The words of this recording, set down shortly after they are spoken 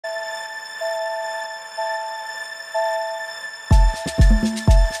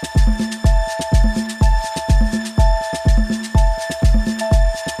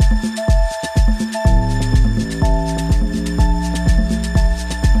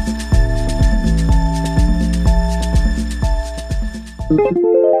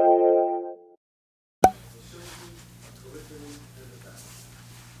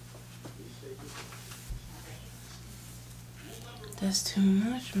That's too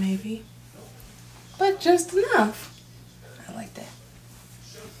much, maybe. But just enough. I like that.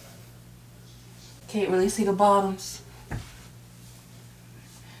 Can't really see the bottoms.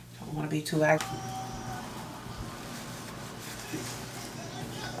 Don't want to be too active.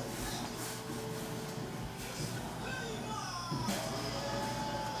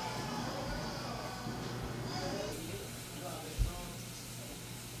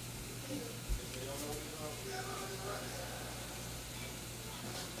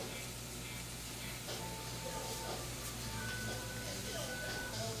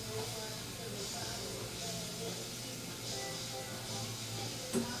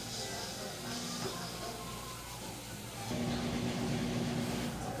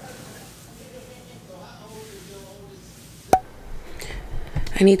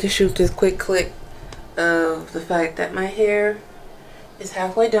 I need to shoot this quick clip of the fact that my hair is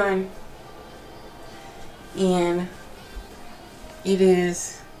halfway done and it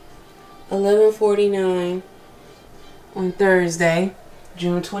is 11:49 on Thursday,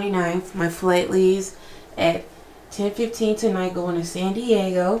 June 29th. My flight leaves at 10:15 tonight going to San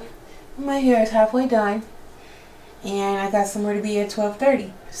Diego. My hair is halfway done and I got somewhere to be at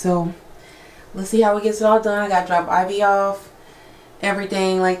 12:30. So let's see how it gets it all done. I got to drop Ivy off,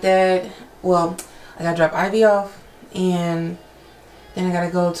 everything like that. Well, I gotta drop Ivy off and then I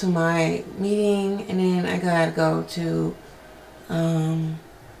gotta go to my meeting and then I gotta go to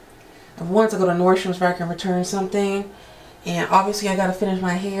I want to go to Nordstrom's where I can return something, and obviously I gotta finish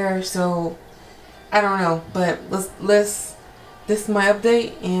my hair, so I don't know, but let's this is my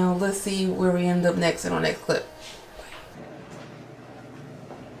update and let's see where we end up next in our next clip.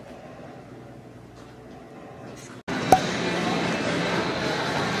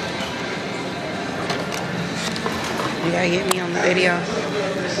 You gotta get me on the video.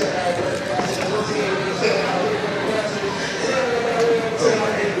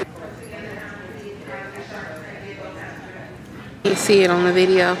 You see it on the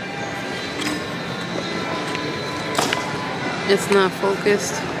video. It's not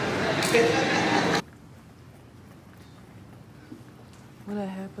focused. What I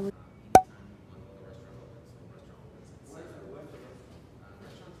happily.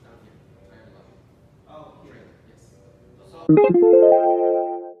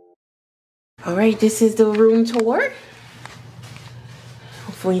 Alright, this is the room tour.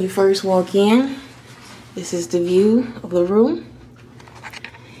 When you first walk in, this is the view of the room.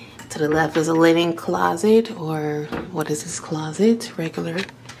 To the left is a linen closet, or what is this closet? Regular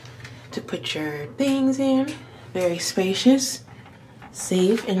to put your things in. Very spacious,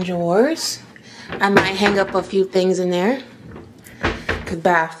 safe, and drawers. I might hang up a few things in there. Good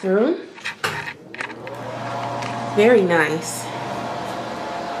bathroom. Very nice.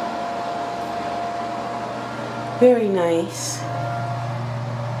 Very nice.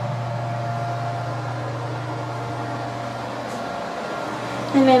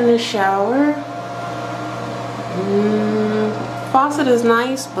 And then the shower. Faucet is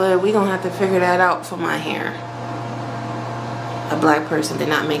nice, but we're gonna have to figure that out for my hair. A black person did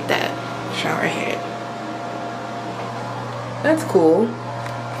not make that shower head. That's cool.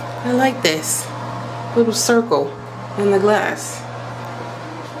 I like this little circle in the glass.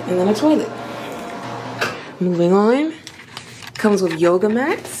 And then a toilet. Moving on, comes with yoga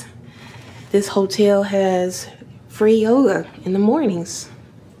mats. This hotel has free yoga in the mornings.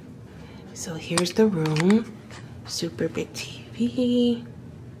 So here's the room. Super big TV.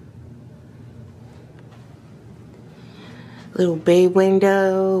 Little bay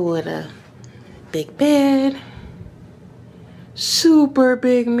window with a big bed. Super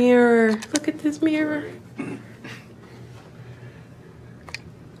big mirror. Look at this mirror.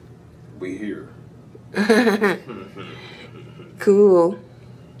 We here. Cool.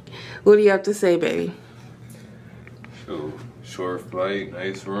 What do you have to say, baby? So, short flight,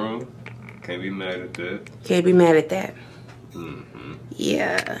 nice room. Can't be mad at that. Can't be mad at that.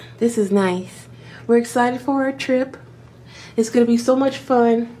 Yeah, this is nice. We're excited for our trip. It's gonna be so much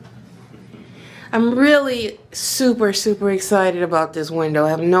fun. I'm really super excited about this window. I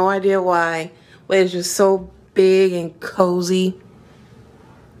have no idea why, but it's just so big and cozy.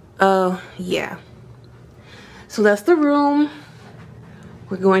 Yeah. So that's the room.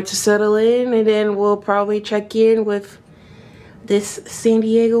 We're going to settle in and then we'll probably check in with this San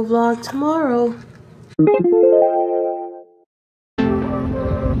Diego vlog tomorrow.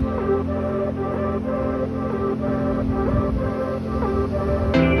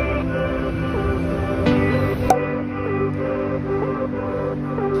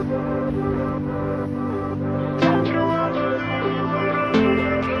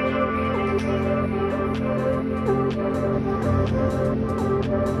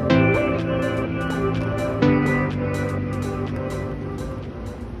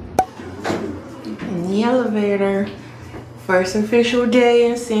 elevator. First official day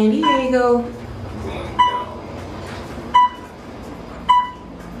in San Diego.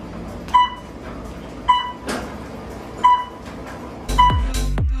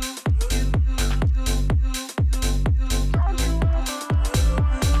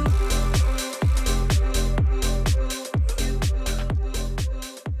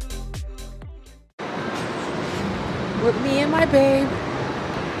 With me and my babe.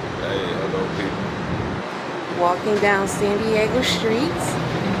 Hey, hello people. Walking down San Diego streets.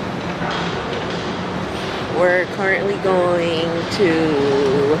 We're currently going to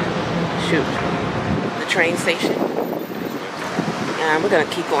the train station. And we're gonna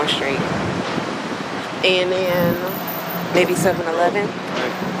keep going straight. And then maybe 7-Eleven.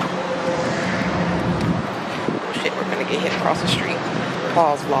 Oh shit, we're gonna get hit across the street.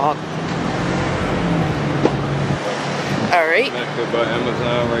 Pause vlog. Alright. Smacked up by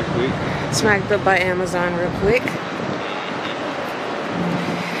Amazon right quick. Smacked up by Amazon real quick.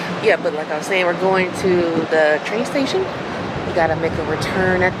 Yeah, but like I was saying, we're going to the train station. We gotta make a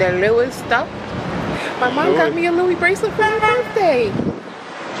return at the Louis stop. My mom got me a Louis bracelet for my birthday.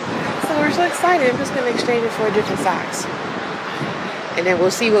 So we're so excited. I'm just gonna exchange it for a different size. And then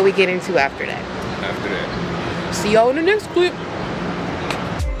we'll see what we get into after that. After that. See y'all in the next clip.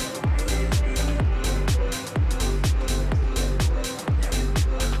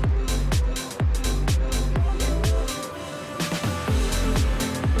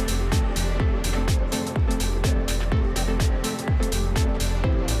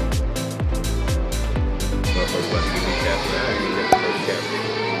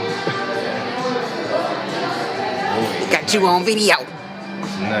 Got you on video.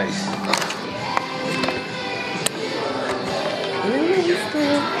 Nice.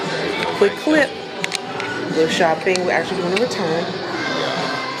 Quick clip. Go shopping. We're actually going to return.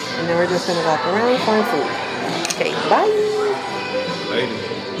 And then we're just going to walk around and find food. Okay, bye. Later.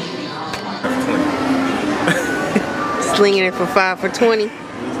 Slinging it for 5 for 20.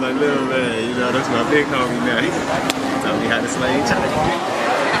 It's like little man, you know, that's my big homie now. He taught me how to sling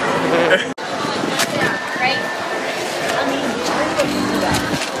China.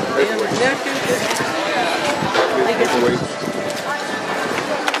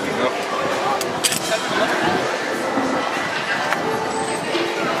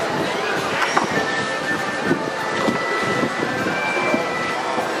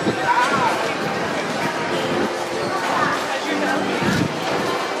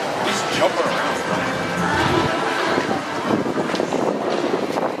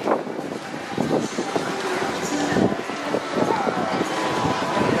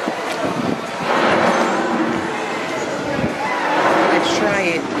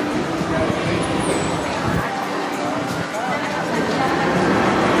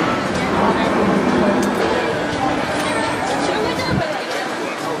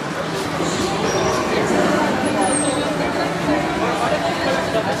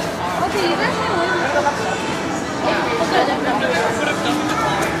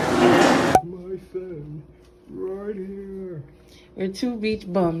 We're two beach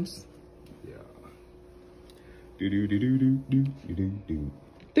bums. Yeah. Do do do do do do do do.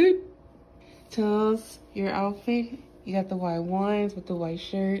 Doot. Tell us your outfit. You got the white ones with the white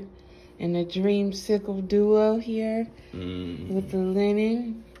shirt and the Dreamsicle duo here with the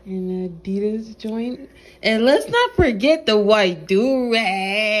linen and the Adidas joint. And let's not forget the white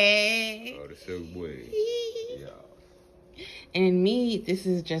do-rag. Oh, the Subway. Yeah. And me, this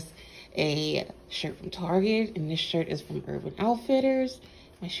is just a shirt from Target, and this shirt is from Urban Outfitters.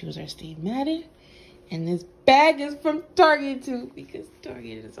 My shoes are Steve Madden, and this bag is from Target too, because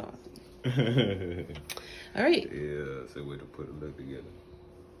Target is awesome. All right. Yeah, it's a way to put a look together.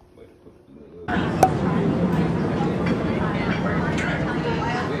 Way to put a look.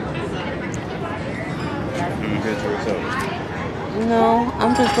 No,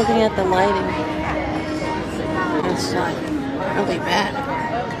 I'm just looking at the lighting. It's like really bad.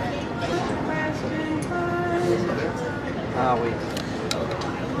 Ah oui.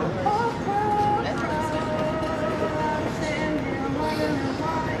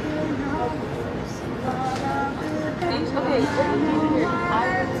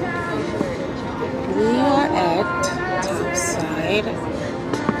 We are at Topside.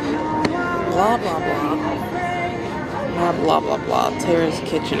 Blah blah blah. Blah blah blah blah. Tara's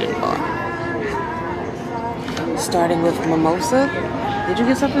Kitchen and Bar. Starting with mimosa. Did you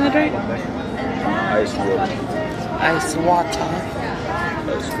get something to drink? Ice water. Ice water.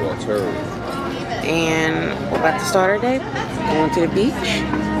 Ice water. And we're about to start our day. Going to the beach.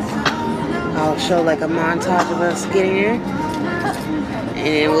 I'll show like a montage of us getting there.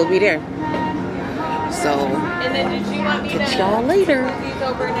 And we'll be there. So, And then did you want me catch y'all later. these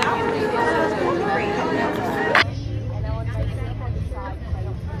over now?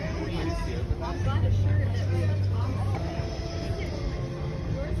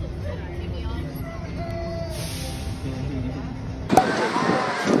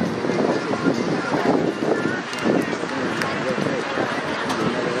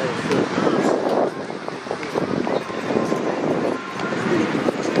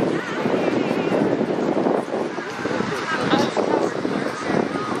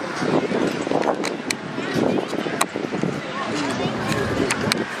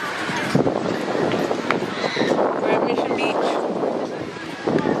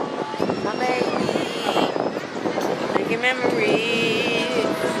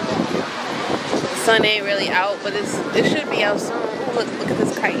 Sun ain't really out, but it should be out soon. Ooh, look at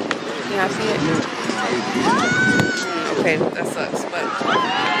this kite. Can y'all see it? Okay, that sucks, but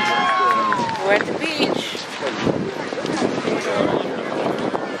we're at the beach.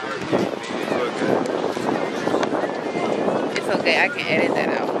 It's okay, I can edit that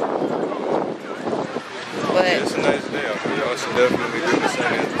out. But Yeah, it's a nice day out here. Y'all should definitely do the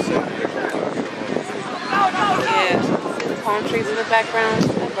same as the San Diego. yeah, see the palm trees in the background. I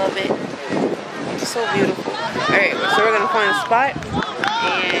love it. It's so beautiful. Alright, so we're gonna find a spot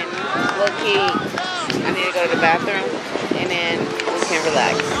and low-key, I need to go to the bathroom and then we can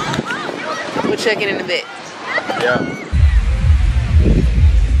relax. We'll check in a bit. Yeah.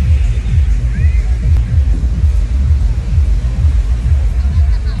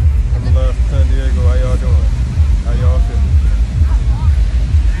 San Diego, how y'all doing? How y'all feeling?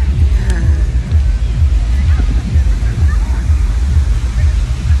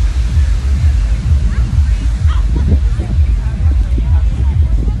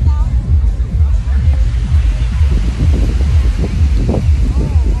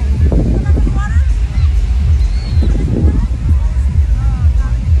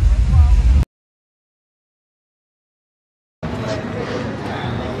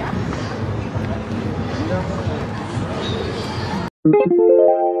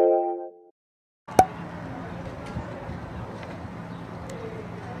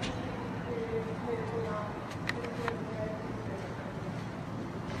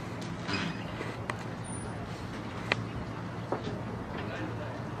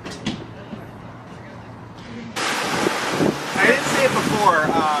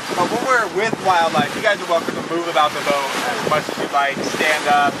 But when we're with wildlife, you guys are welcome to move about the boat as much as you like, stand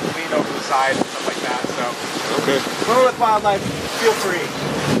up, lean over the side, and stuff like that. So, Okay. when we're with wildlife, feel free.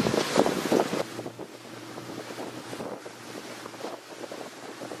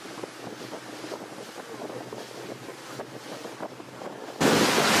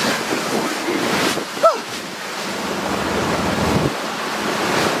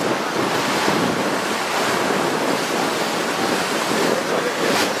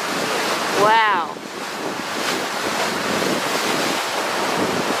 Wow.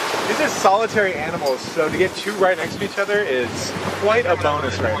 These are solitary animals, so to get two right next to each other is quite a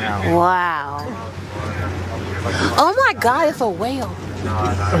bonus right now. Wow. Oh my God, it's a whale.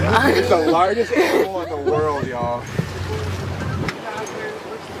 It's the largest animal in the world, y'all.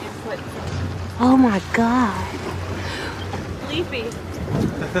 Oh my God. Sleepy.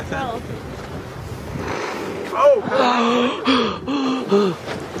 Oh!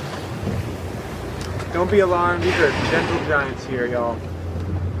 Don't be alarmed, these are gentle giants here, y'all.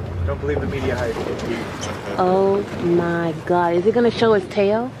 Don't believe the media hype. Oh my God. Is it gonna show its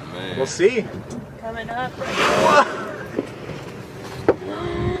tail? Man. We'll see. Coming up.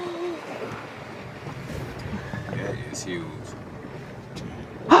 Yeah, it's huge.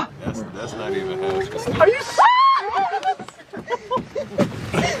 That's not even half the stuff. Are you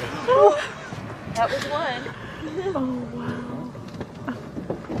That was one.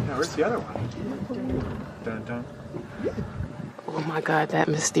 Now, where's the other one? Dun, dun. Oh my God, that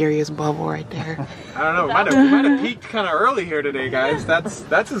mysterious bubble right there. I don't know, it might have peaked kind of early here today, guys. That's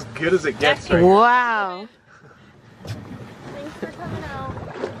as good as it gets right now. Wow. Thanks for coming out.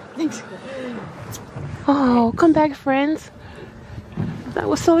 Oh, come back, friends. That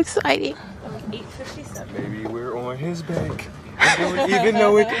was so exciting. 8:57. Maybe we're on his back. I don't even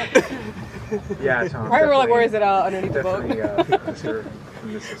know it. Yeah, Tom. Right, we're like, where is it underneath the boat? Definitely,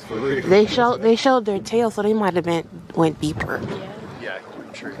 this is for real. They showed their tail, so they might have went deeper. Yeah,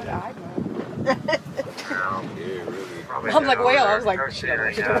 true. Yeah, really. I was like, whale. I was like, shit.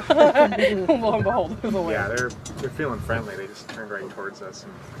 Lo and behold, it was a whale. Yeah, they're feeling friendly. They just turned right towards us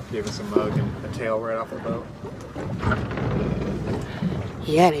and gave us a mug and a tail right off the boat.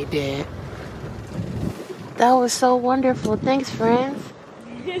 Yeah, they did. That was so wonderful. Thanks, friends.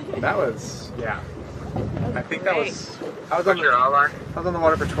 That was, yeah. I think that was. I was on the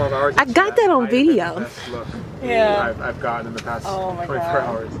water for 12 hours. I got that on video. Best look Yeah. I've gotten in the past Oh my 24 God.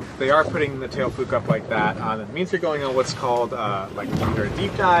 hours. They are putting the tail fluke up like that. It means you're going on what's called like either a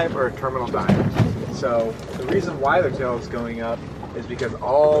deep dive or a terminal dive. So the reason why their tail is going up is because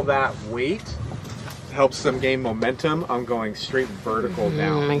all that weight helps them gain momentum on going straight vertical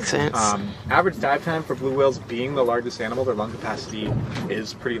down. Makes sense. Average dive time for blue whales, being the largest animal, their lung capacity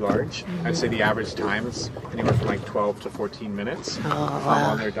is pretty large. I'd say the average time is anywhere from like 12 to 14 minutes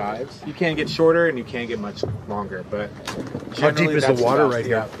on their dives. You can get shorter and you can get much longer, but how deep is the water right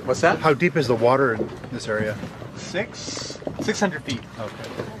here? What's that? How deep is the water in this area? 600 feet. Okay.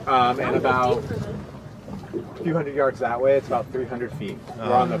 And about a few hundred yards that way, it's about 300 feet.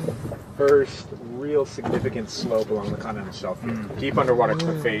 We're on the first real significant slope along the continental shelf here. Deep underwater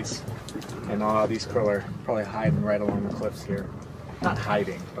cliff face, and all these krill are probably hiding right along the cliffs here. Not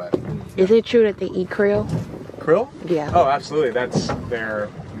hiding, but... Is it true that they eat krill? Krill? Yeah. Oh, absolutely. That's their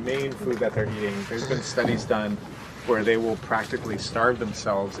main food that they're eating. There's been studies done where they will practically starve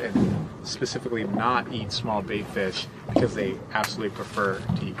themselves and specifically not eat small bait fish because they absolutely prefer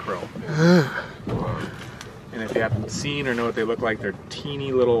to eat krill. And if you haven't seen or know what they look like, they're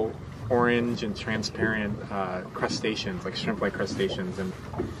teeny little orange and transparent crustaceans, like shrimp-like crustaceans. And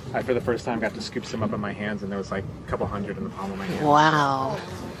I, for the first time, got to scoop some up in my hands, and there was like a couple hundred in the palm of my hand. Wow.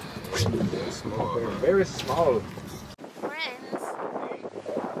 They're very small. Friends.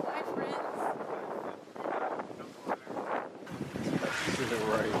 Hi, friends.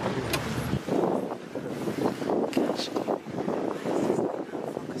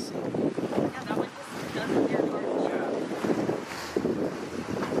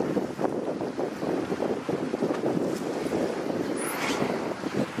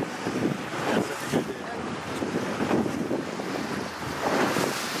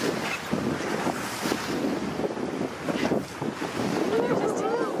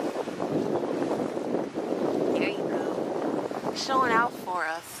 There you go. Showing out for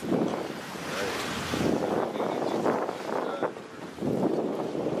us.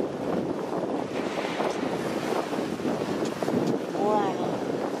 Wow.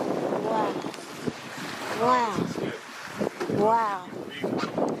 Wow. Wow. Wow.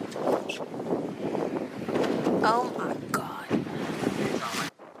 Oh my God.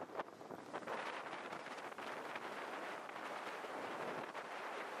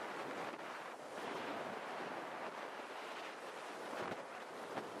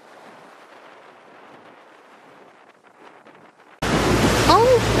 Oh.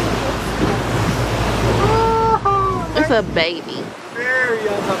 It's a baby. Very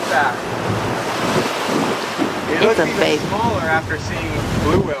young humpback. It It's looks a even baby. smaller after seeing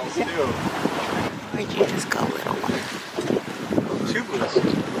blue whales too. Where'd you just go, little one? Two blues.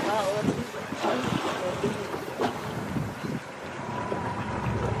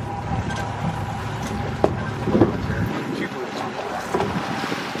 Two blues.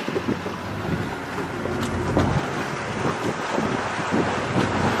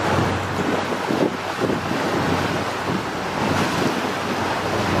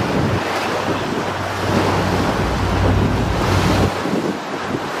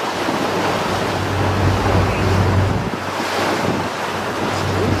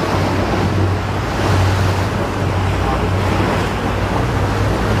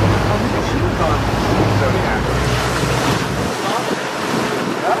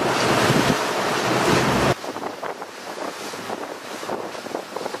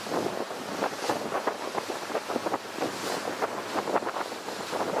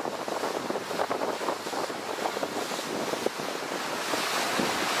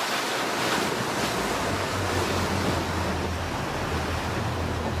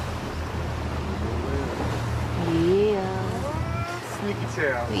 Sneaky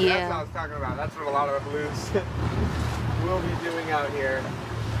tail. Yeah. That's what I was talking about. That's what a lot of blues will be doing out here.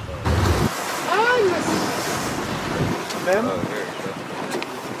 Ah, yes. Them? Oh, there you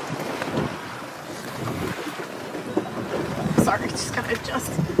go. Sorry, just gotta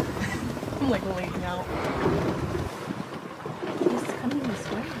adjust. I'm like laying out. He's coming this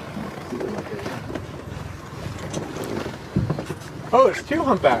way. Oh, it's two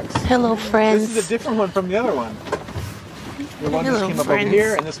humpbacks. Hello, friends. This is a different one from the other one. The one just Hello, came up friends. over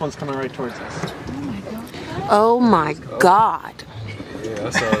here, and this one's coming right towards us. Oh my God. Yeah, I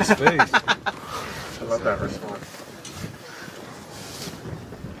saw his face. I love that response.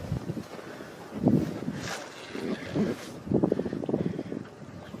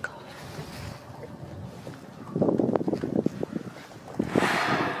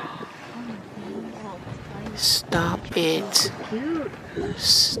 Stop it.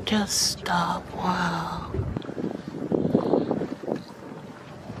 Just stop. Wow.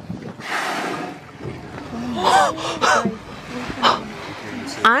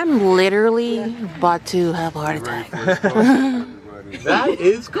 I'm literally about to have a heart attack. That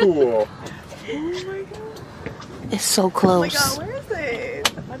is cool. It's so close. Oh my god, where is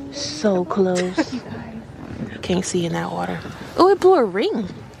it? So close. Can't see in that water. Oh, it blew a ring.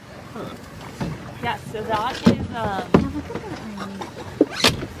 Yeah, so that is that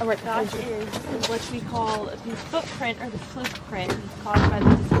is what we call the footprint or the fluke print caused by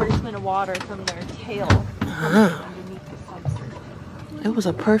the displacement of water from their tail underneath the subsurface. It was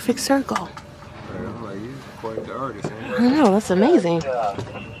a perfect circle. I'm like, you're quite the artist, ain't I know, that's amazing.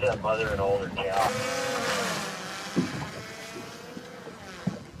 Mother and older gal.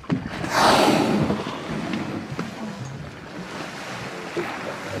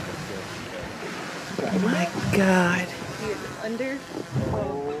 Oh my God. Under. You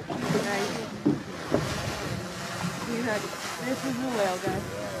had this is the whale, guys.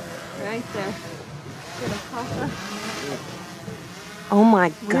 Right there. Gonna pop up. Oh my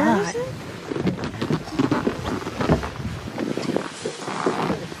God.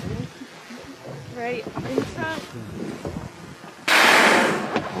 Right in front.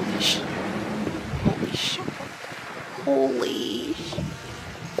 Holy shit. Holy shit. Holy shit.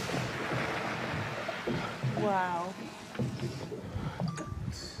 Wow.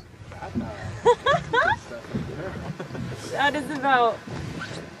 That is about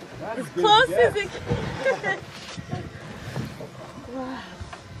as close as it can. Wow.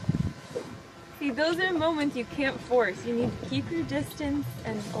 See, those are moments you can't force. You need to keep your distance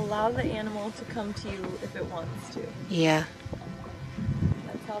and allow the animal to come to you if it wants to. Yeah.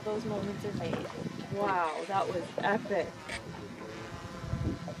 That's how those moments are made. Wow, that was epic.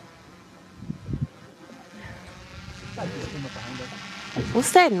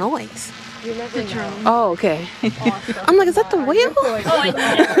 What's that noise? You never know. Oh, okay. Awesome. I'm like, is that the whale? Oh, I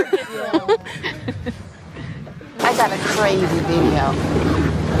never I got a crazy video.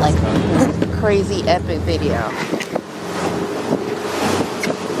 Like, crazy epic video.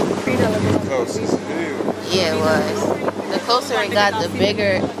 closest video. Yeah, it was. The closer it got, the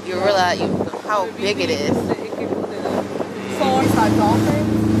bigger you realize how big it is. So we saw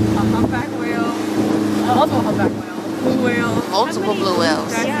dolphins, a humpback whale, also a humpback whale, blue whales. Multiple blue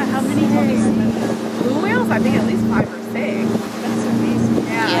whales. Yeah, how many days? Blue whales? I think at least 5 or 6. That's amazing.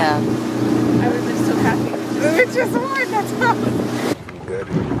 Yeah. Yeah. I was just so happy. It's just one, that's all. You got it.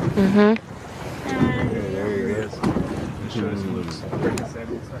 Mm-hmm. Yeah, there he is. Sure he looks pretty sad.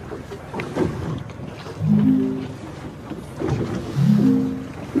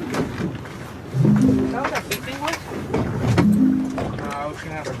 That was that big thing one? I was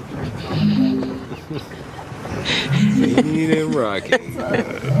gonna have a Leaning and rocking.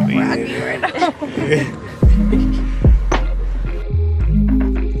 Rocking right now.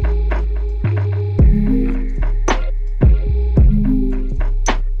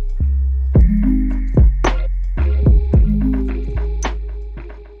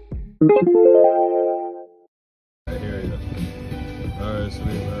 I hear you. Alright,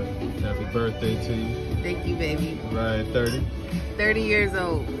 sweetheart. Happy birthday to you. Thank you, baby. Right, 30. 30 years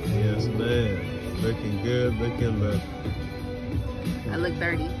old. Yes, man. Looking good, looking look. I look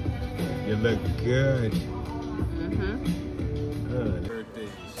 30. You look good. Mm-hmm. Good. Birthday,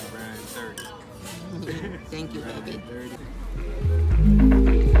 she ran 30. Thank you, baby. 30.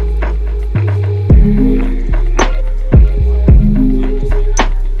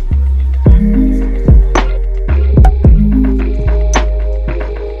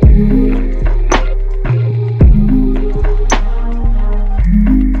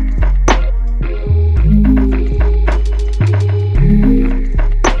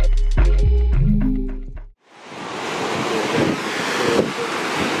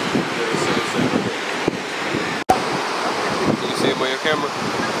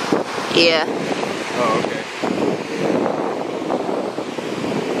 Yeah. Oh, okay.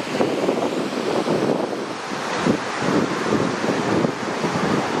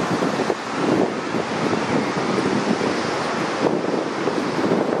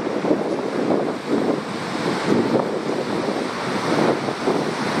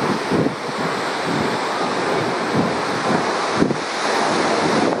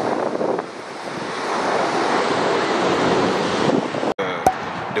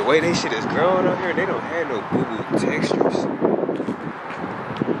 The way they shit is growing out here, they don't have no boo-boo textures.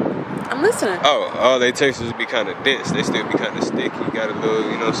 I'm listening. Oh, they textures be kind of dense. They still be kind of sticky. Got a little,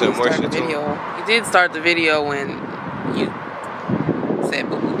 you know what I'm saying, moisture to them. You did start the video when you said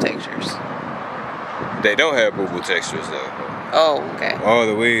boo-boo textures. They don't have boo-boo textures though. Oh, okay. All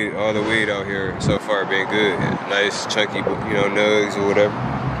the weed out here so far been good. Nice chunky, you know, nugs or whatever.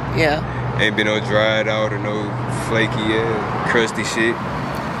 Yeah. Ain't been no dried out or no flaky, crusty shit.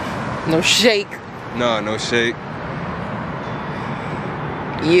 No shake. Nah, no shake.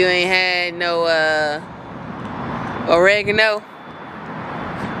 You ain't had no oregano.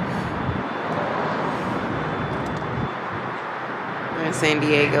 We're in San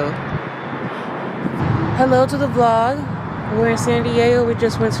Diego. Hello to the vlog. We're in San Diego. We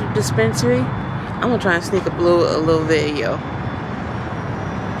just went to the dispensary. I'm gonna try and sneak up a little video.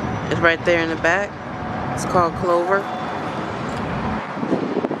 It's right there in the back. It's called Clover.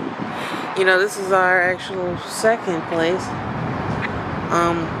 You know, this is our actual second place.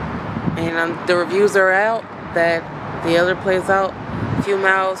 And the reviews are out that the other place out a few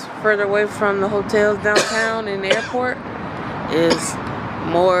miles further away from the hotels downtown and the airport is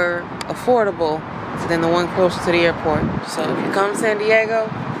more affordable than the one close to the airport. So if you come to San Diego,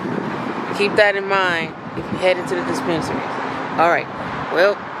 keep that in mind if you head into the dispensary. Alright,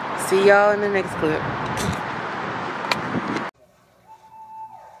 well, see y'all in the next clip.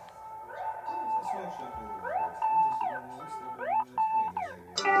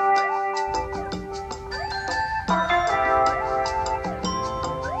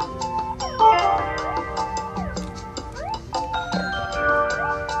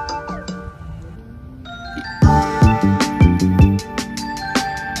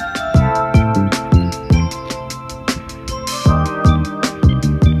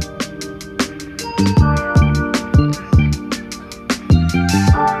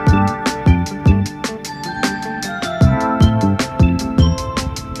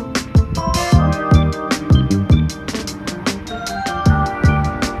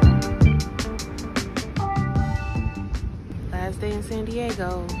 Day in San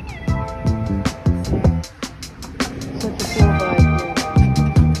Diego. Such a cool vibe here.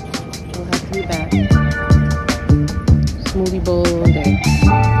 We'll have to be back. Smoothie bowl all day.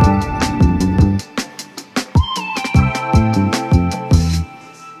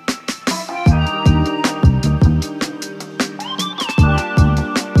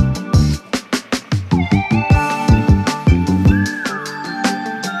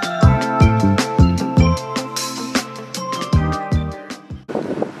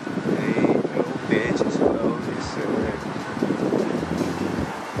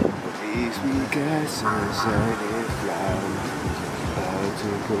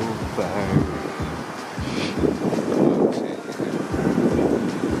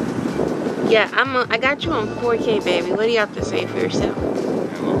 Yeah, I got you on 4K, baby. What do you have to say for yourself?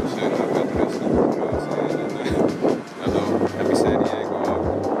 Happy San Diego.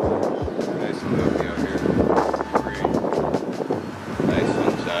 Nice and lovely out here. Great. Nice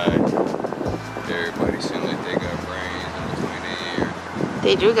sunshine. Everybody seems like they got brains in between their ears.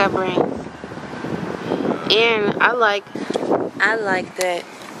 They do got brains. And I like that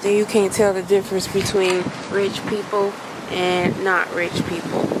you can't tell the difference between rich people and not rich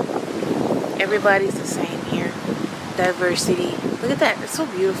people. Everybody's the same here. Diversity. Look at that. It's so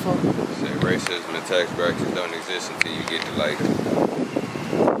beautiful. Say racism and tax brackets don't exist until you get to like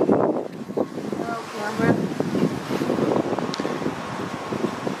Hello, camera.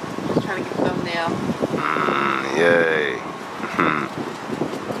 Just trying to get the thumbnail. Yay.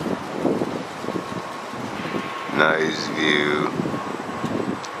 Nice view.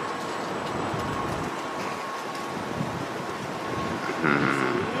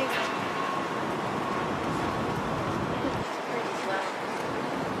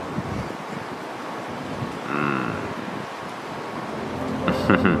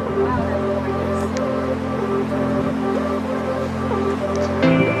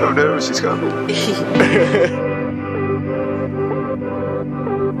 Oh no, she's gone.